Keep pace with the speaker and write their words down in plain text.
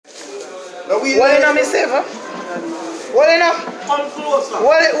Wally now, myself. Wally now.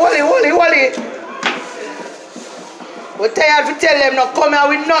 Wally. We tired to tell them no come here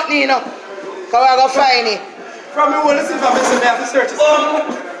with nothing, you know. Because we're going to find it. From me, Wally, see if I have to search it.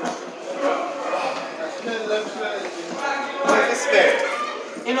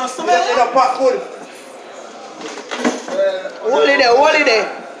 You know, some of them are pot good. Wally there.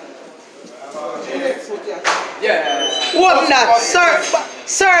 Yeah. Open that.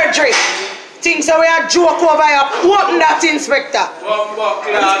 Surgery. Things that we are joke over here. Open that, Inspector.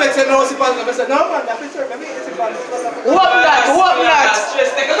 Inspector knows if I'm going to say, no, man, that's it, sir. Open that.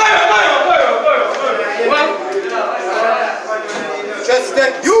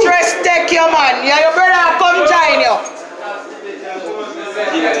 Stress take you, man. Yeah, your brother come join you.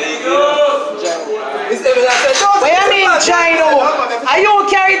 What you mean join you? Are you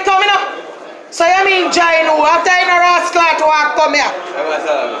carry it coming up? So you mean join you? After you know rascal to walk come here.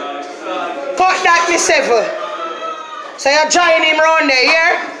 Cut that, Miss Evil. So you join him round there,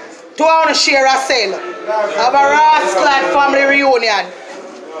 here? To want to share a cell. Have a rascal family reunion.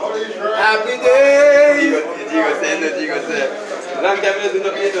 Happy day! Long time you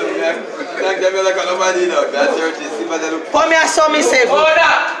don't eat them, man. Long time you like nobody, dog. That's your cheese. Come here, so Miss Evil.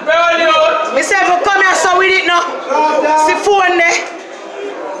 Miss Evil, come here, so with it now. See phone there.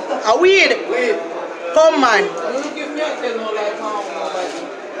 A weed. Come, man.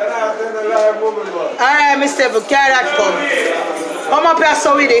 Alright, Miss Evil, carry that come. Come up here,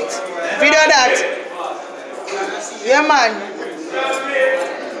 so with it. Video that. Yeah, man.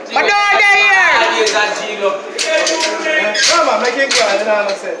 But don't they here? Come on, make it go.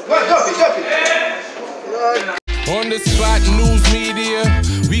 Drop it. On the spot, news media.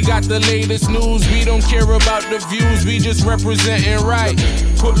 We got the latest news. We don't care about the views. We just representing right.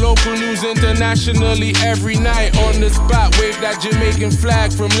 Put local news internationally every night. On the spot, wave that Jamaican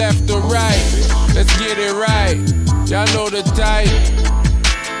flag from left to right. Let's get it right. Y'all know the type.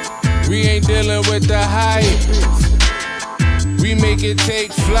 We ain't dealing with the hype. We make it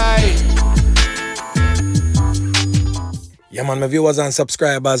take flight. Yeah, man, my viewers and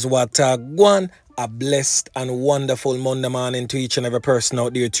subscribers, what one. A blessed and wonderful Monday morning to each and every person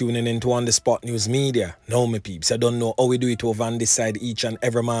out there tuning into On The Spot News Media. Now, my peeps, I don't know how we do it over on this side each and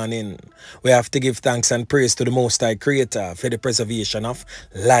every morning. We have to give thanks and praise to the Most High Creator for the preservation of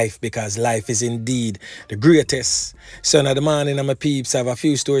life, because life is indeed the greatest. So, in the morning, my peeps, I have a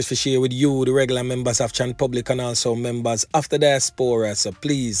few stories to share with you, the regular members of Chan Public and also members of the diaspora. So,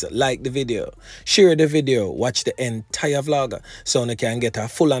 please like the video, share the video, watch the entire vlog so you can get a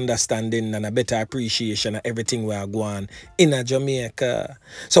full understanding and a better appreciation of everything we are going in Jamaica.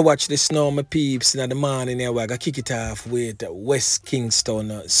 So watch this now, my peeps. In the morning here, we're going to kick it off with West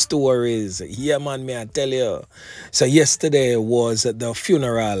Kingston stories. Yeah, man, me I tell you. So yesterday was the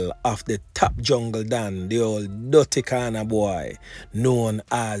funeral of the top jungle dan, the old dirty kind boy known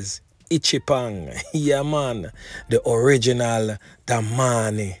as Ichipang. Yeah, man, the original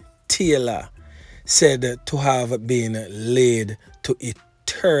Damani Taylor, said to have been laid to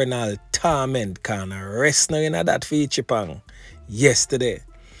eternal torment. Can rest now in that for Ichipang yesterday.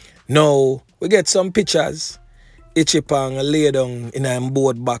 Now we get some pictures. Ichipang lay down in a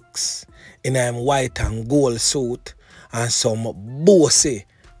board box in a white and gold suit and some bossy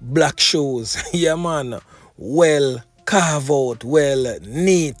black shoes. Yeah, man, well carved out, well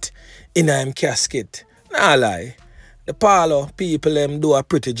neat in a casket. Nah lie, the parlor people do a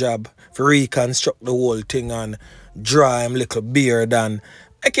pretty job to reconstruct the whole thing and draw him little beard and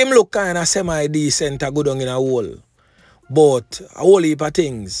make him look kind of semi-decent and go down in a hole. But a whole heap of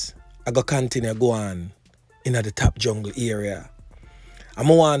things I go continue go on in the top jungle area. I'm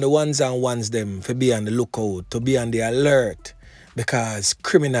want the ones and ones them to be on the lookout, to be on the alert, because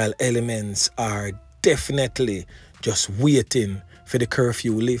criminal elements are definitely just waiting for the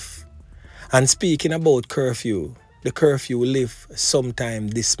curfew lift. And speaking about curfew, the curfew lift sometime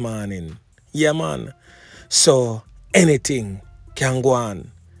this morning. Yeah, man. So anything can go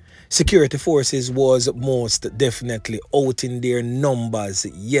on. Security forces was most definitely out in their numbers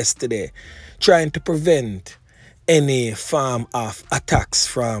yesterday, trying to prevent any form of attacks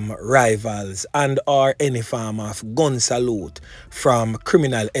from rivals and or any form of gun salute from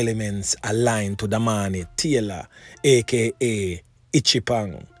criminal elements aligned to Damani Taylor, aka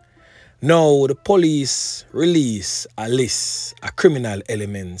Ichipang. Now the police release a list of criminal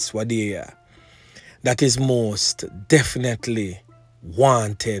elements were there that is most definitely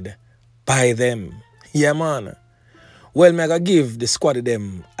wanted by them. Yeah, man. Well, me I give the squad of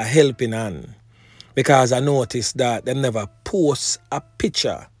them a helping hand, because I noticed that they never post a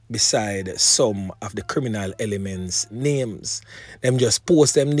picture beside some of the criminal elements' names. Them just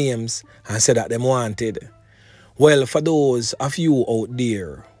post them names and say that them wanted. Well, for those of you out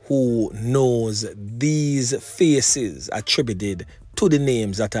there who knows these faces attributed to the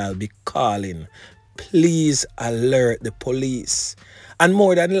names that I'll be calling, please alert the police. And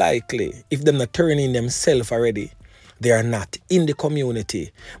more than likely, if them not turning themselves already, they are not in the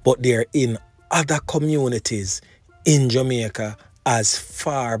community, but they are in other communities in Jamaica as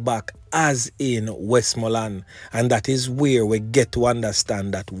far back as in Westmoreland. And that is where we get to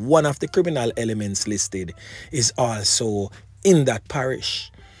understand that one of the criminal elements listed is also in that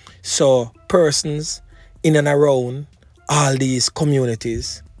parish. So persons in and around all these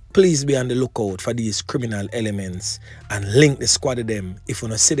communities, please be on the lookout for these criminal elements and link the squad of them if you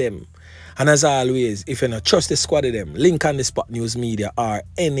don't see them. And as always, if you don't trust the squad of them, link on the Spot News Media or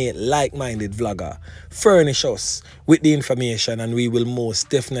any like-minded vlogger. Furnish us with the information and we will most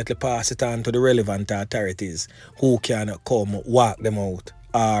definitely pass it on to the relevant authorities who can come walk them out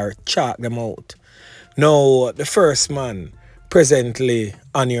or chalk them out. Now, the first man presently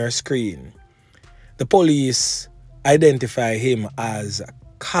on your screen, the police identify him as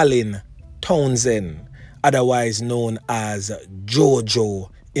Colin Townsend, otherwise known as Jojo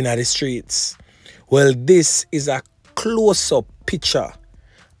in the streets. Well, this is a close-up picture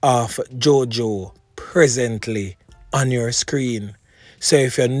of Jojo presently on your screen. So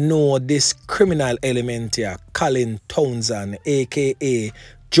if you know this criminal element here, Colin Townsend, aka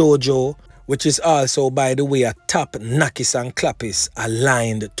Jojo, which is also, by the way, a top Nakis and Clappis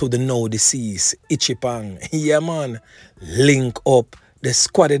aligned to the now deceased Ichipang. Yeah, man, link up the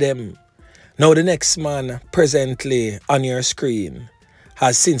squad of them. Now, the next man presently on your screen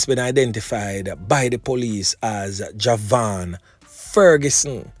has since been identified by the police as Javan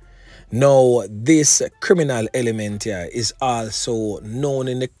Ferguson. Now, this criminal element here is also known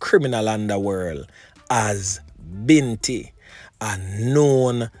in the criminal underworld as Binty, a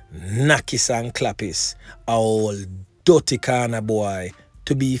known Nakis and Clappis, a old dirty kind of boy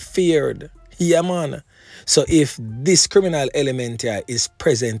to be feared. Yeah, man. So if this criminal element here is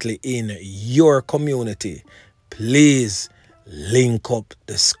presently in your community, please link up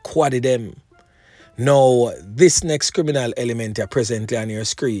the squad of them. Now, this next criminal element here presently on your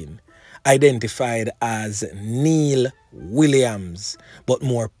screen, identified as Neil Williams, but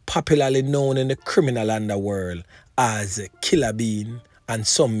more popularly known in the criminal underworld as Killer Bean, and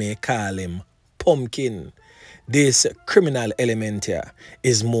some may call him Pumpkin. This criminal element here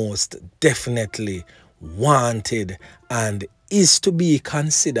is most definitely wanted and is to be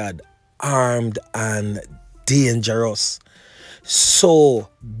considered armed and dangerous. So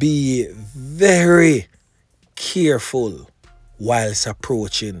be very careful whilst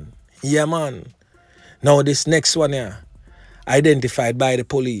approaching. Yeah, man. Now this next one here, identified by the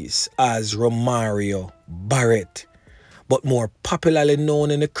police as Romario Barrett, but more popularly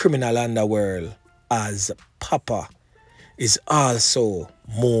known in the criminal underworld as Papa, is also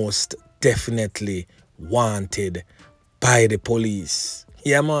most definitely wanted by the police.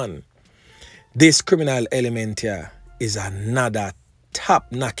 Yeah, man. This criminal element here is another top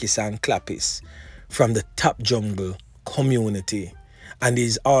Nakis and Clappis from the top jungle community, and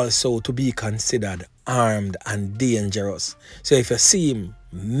is also to be considered armed and dangerous. So if you see him,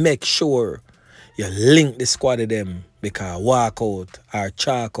 make sure you link the squad of them, because walkout or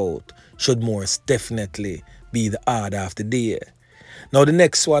chalk out should most definitely be the order of the day. Now the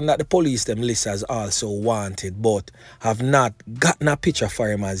next one that the police them list as also wanted, but have not gotten a picture for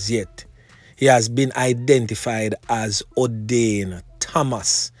him as yet. He has been identified as O'Dane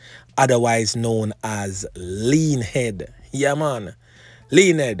Thomas, otherwise known as Leanhead. Yeah, man.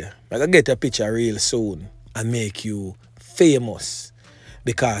 Leanhead, I'm gonna get a picture real soon and make you famous,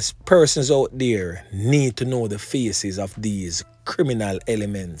 because persons out there need to know the faces of these criminal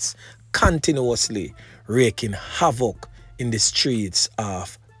elements continuously wreaking havoc in the streets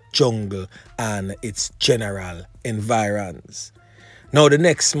of jungle and its general environs. Now the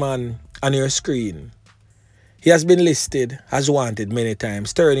next man on your screen, he has been listed as wanted many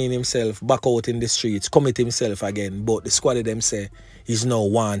times, turning himself back out in the streets, commit himself again, but the squad of them say he's now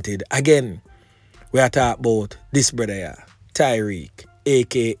wanted again. We are talking about this brother here, Tyreek,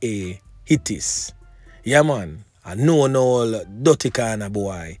 aka Hittist. Yeah, man, a known old dirty kind of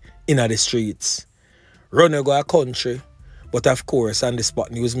boy in the streets. Run go a country, but of course on the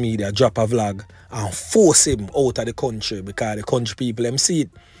Spot News Media drop a vlog and force him out of the country, because the country people them see it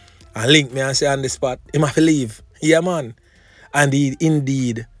and link me and say on the spot, him have to leave. Yeah, man. And he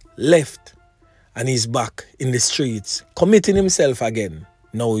indeed left, and he's back in the streets, committing himself again.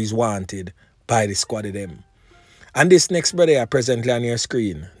 Now he's wanted by the squad of them. And this next brother here presently on your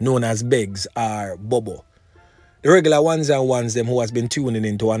screen, known as Beggs or Bobo. The regular ones and ones them who has been tuning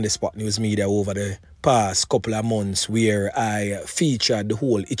into On The Spot News Media over the past couple of months where I featured the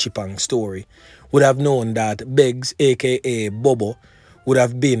whole Ichipang story would have known that Beggs, aka Bobo, would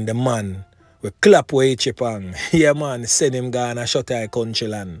have been the man we clap with Ichipang. Yeah man, send him gone a shut eye country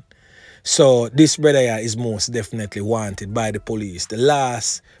land. So this brother here is most definitely wanted by the police. The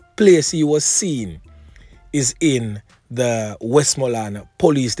last place he was seen is in the Westmoreland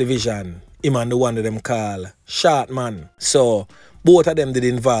Police Division. Him and the one of them call Short Man. So both of them did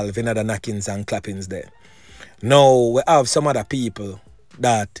involve in other knockings and clappings there. Now we have some other people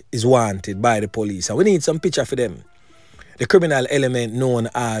that is wanted by the police and we need some picture for them. The criminal element known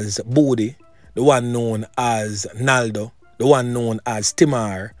as Booty, the one known as Naldo, the one known as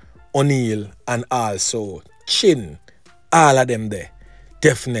Timar, O'Neill, and also Chin. All of them there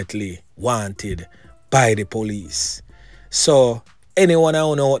definitely wanted by the police. So anyone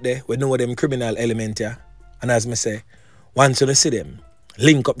out there, we know them criminal element here. And as me say, once you see them,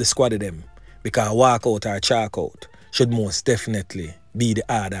 link up the squad of them. Because walk out or chalk out should most definitely be the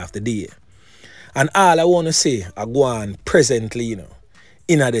order of the day. And all I want to say, I go on presently, you know,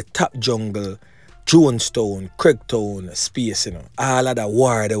 in the top jungle, Jonestown, Craigtown space, you know, all of the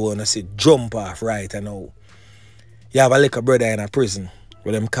war they want to see jump off right now. You have a little brother in a prison,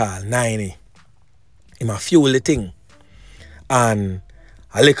 what them call 90. Him a fuel the thing. And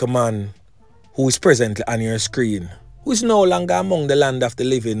a little man who is presently on your screen, who is no longer among the land of the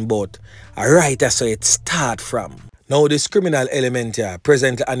living, but a writer so it start from. Now this criminal element here,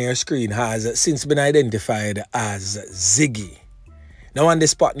 presently on your screen, has since been identified as Ziggy. Now on the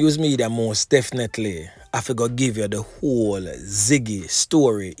Spot News Media, most definitely, I forgot give you the whole Ziggy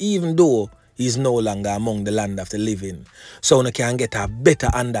story, even though he's no longer among the land of the living. So you can get a better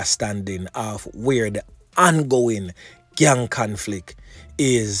understanding of where the ongoing gang conflict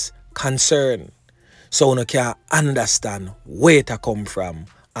is concerned. So you can understand where it come from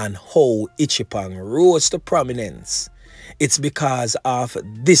and how Ichipang rose to prominence. It's because of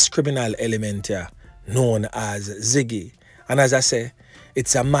this criminal element here known as Ziggy. And as I say,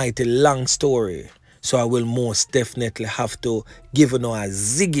 it's a mighty long story. So I will most definitely have to give you a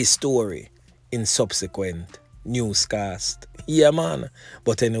Ziggy story in subsequent newscast. Yeah man.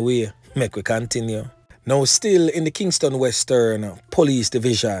 But anyway, make we continue. Now still in the Kingston Western Police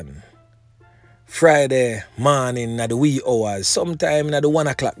Division. Friday morning at the wee hours, sometime at the 1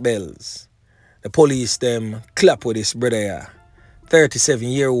 o'clock bells, the police them clap with this brother here,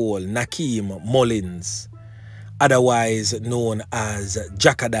 37-year-old Nakeem Mullins, otherwise known as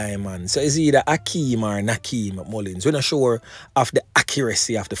Jacka Diamond. So it's either Akeem or Nakeem Mullins. We're not sure of the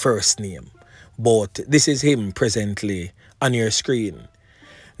accuracy of the first name, but this is him presently on your screen.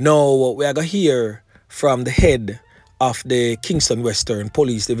 Now we are going to hear from the head of the Kingston Western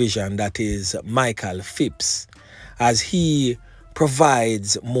Police Division, that is Michael Phipps, as he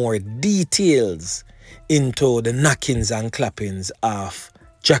provides more details into the knockings and clappings of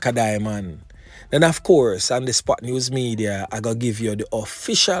Jacka Diamond. Then of course on the Spot News Media, I gotta give you the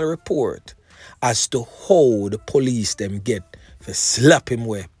official report as to how the police them get to slap him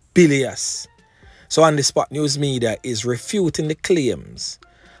with billions. So on the Spot News Media is refuting the claims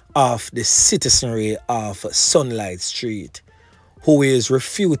of the citizenry of Sunlight Street, who is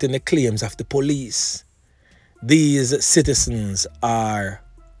refuting the claims of the police. These citizens are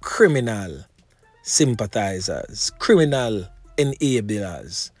criminal sympathizers, criminal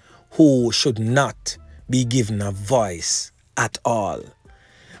enablers, who should not be given a voice at all,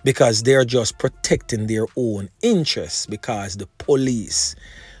 because they're just protecting their own interests, because the police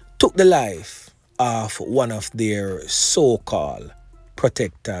took the life of one of their so-called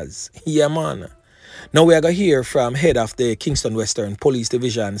protectors. Yeah man. Now we are going to hear from head of the Kingston Western Police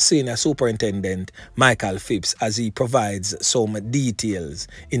Division, Senior Superintendent Michael Phipps, as he provides some details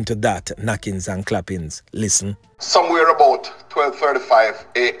into that knockings and clappings. Listen. Somewhere about 12:35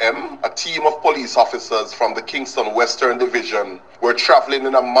 a.m., a team of police officers from the Kingston Western Division were traveling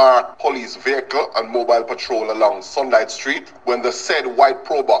in a marked police vehicle and mobile patrol along Sunlight Street when the said white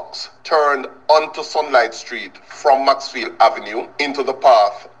Probox turned onto Sunlight Street from Maxfield Avenue into the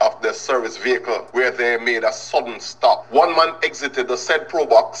path of their service vehicle, where they made a sudden stop. One man exited the said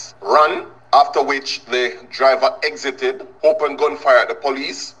Probox, ran, after which the driver exited, opened gunfire at the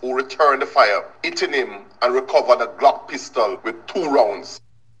police, who returned the fire, hitting him and recovered a Glock pistol with 2 rounds.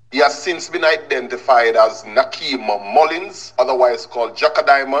 He has since been identified as Nakeem Mullins, otherwise called Jacka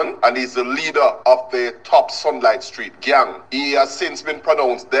Diamond, and he's the leader of the Top Sunlight Street gang. He has since been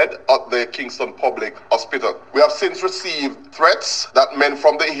pronounced dead at the Kingston Public Hospital. We have since received threats that men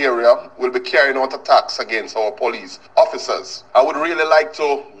from the area will be carrying out attacks against our police officers. I would really like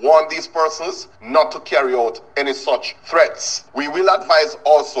to warn these persons not to carry out any such threats. We will advise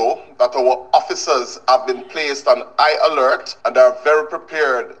also that our officers have been placed on high alert and are very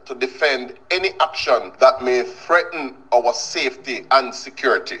prepared to defend any action that may threaten our safety and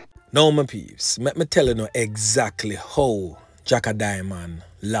security. Now, my peeps, let me tell you exactly how Jacka Diamond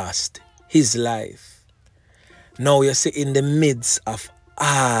lost his life. Now, you see, in the midst of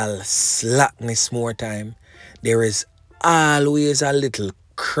all slackness more time, there is always a little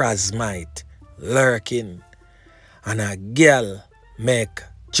crasmite lurking. And a girl make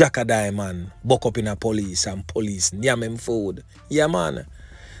Jacka Diamond buck up in a police and police yam him food. Yeah, man.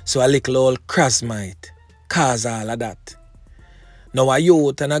 So a little old crasmite cause all of that. Now a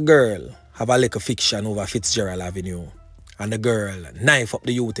youth and a girl have a little fiction over Fitzgerald Avenue. And the girl knife up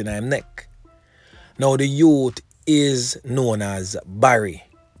the youth in her neck. Now the youth is known as Barry.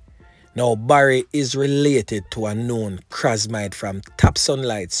 Now Barry is related to a known crasmite from Top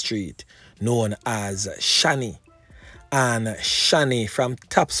Sunlight Street known as Shani. And Shani from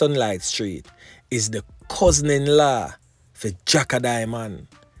Top Sunlight Street is the cousin-in-law for Jacka Diamond.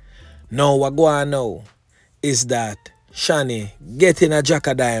 Now what go on now is that Shani get in a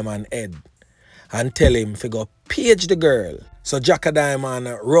Jacka Diamond head and tell him to go page the girl. So Jacka Diamond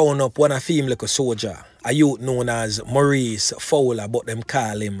round up one of him like a soldier, a youth known as Maurice Fowler, but them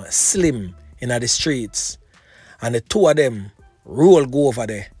call him Slim in the streets. And the two of them roll go over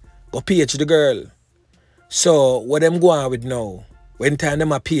there, go page the girl. So what them go on with now, when time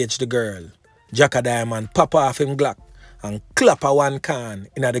them a page the girl, Jacka Diamond pop off him Glock and clap a one can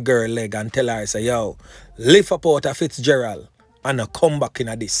in the girl leg and tell her, say, yo, lift up out of Fitzgerald and come back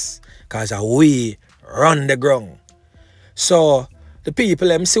in this. Cause we run the ground. So the people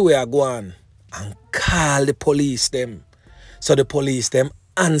them see where I go on and call the police them. So the police them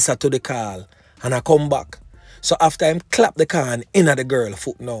answer to the call and I come back. So after him clap the can in the girl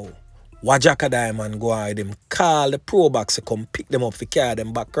foot now, what Jacka Diamond go on with him, call the pro box to come pick them up to carry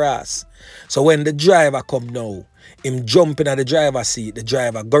them back across. So when the driver come now, him jump in at the driver's seat, the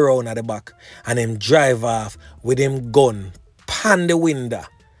driver go around at the back and him drive off with him gun pan the window.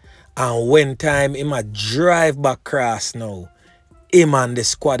 And when time him a drive back across now, him and the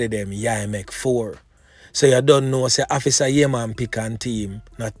squad of them, yeah, make 4. So you don't know, say Officer Yeman pick and team,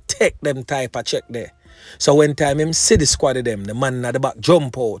 now take them type of check there. So when time him see the squad of them, the man at the back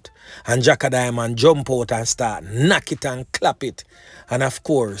jump out and Jacka Diamond jump out and start knock it and clap it. And of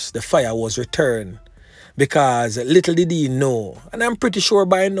course, the fire was returned. Because little did he know, and I'm pretty sure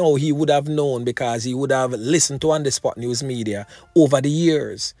by now he would have known because he would have listened to On The Spot News Media over the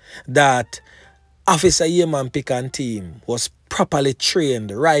years, that Officer Yeman Pick and team was properly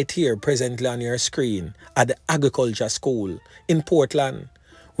trained right here presently on your screen at the agriculture school in Portland,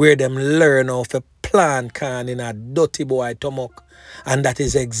 where them learn how to plant can in a dirty boy stomach. And that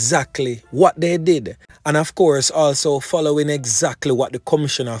is exactly what they did. And of course also following exactly what the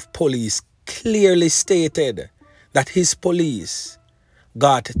Commissioner of Police clearly stated, that his police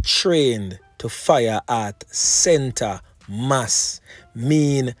got trained to fire at center mass.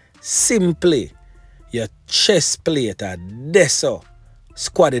 Mean simply your chest plate at deso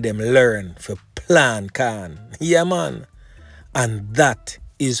squad of them learn for plant can. Yeah man. And that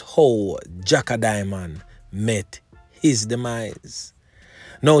is how Jacka Diamond met his demise.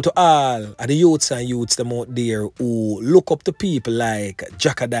 Now to all of the youths and youths them out there who look up to people like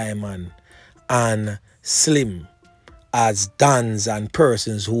Jacka Diamond and Slim as dons and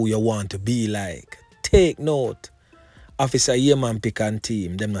persons who you want to be like, take note. Officer Yeman Pick and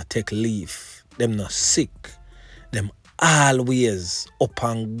team, them not take leave, them not sick, them always up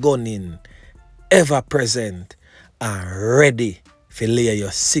and gunning, ever present and ready to lay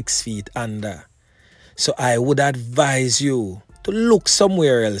your 6 feet under. So I would advise you to look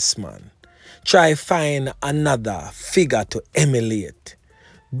somewhere else, man. Try find another figure to emulate.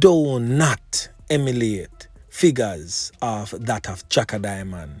 Do not emulate figures of that of Jacka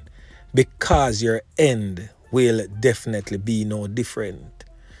Diamond, because your end will definitely be no different.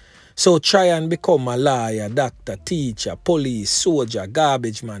 So try and become a lawyer, doctor, teacher, police, soldier,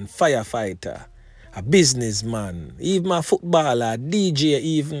 garbage man, firefighter, a businessman, even a footballer, DJ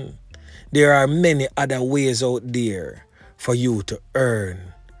even. There are many other ways out there for you to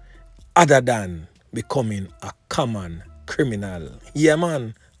earn other than becoming a common criminal. Yeah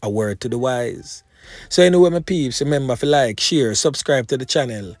man, a word to the wise. So anyway, my peeps, remember to like, share, subscribe to the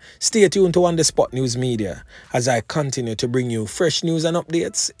channel. Stay tuned to On The Spot News Media as I continue to bring you fresh news and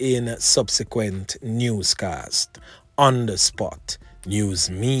updates in subsequent newscasts. On The Spot News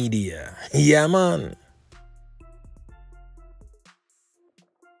Media. Yeah, man.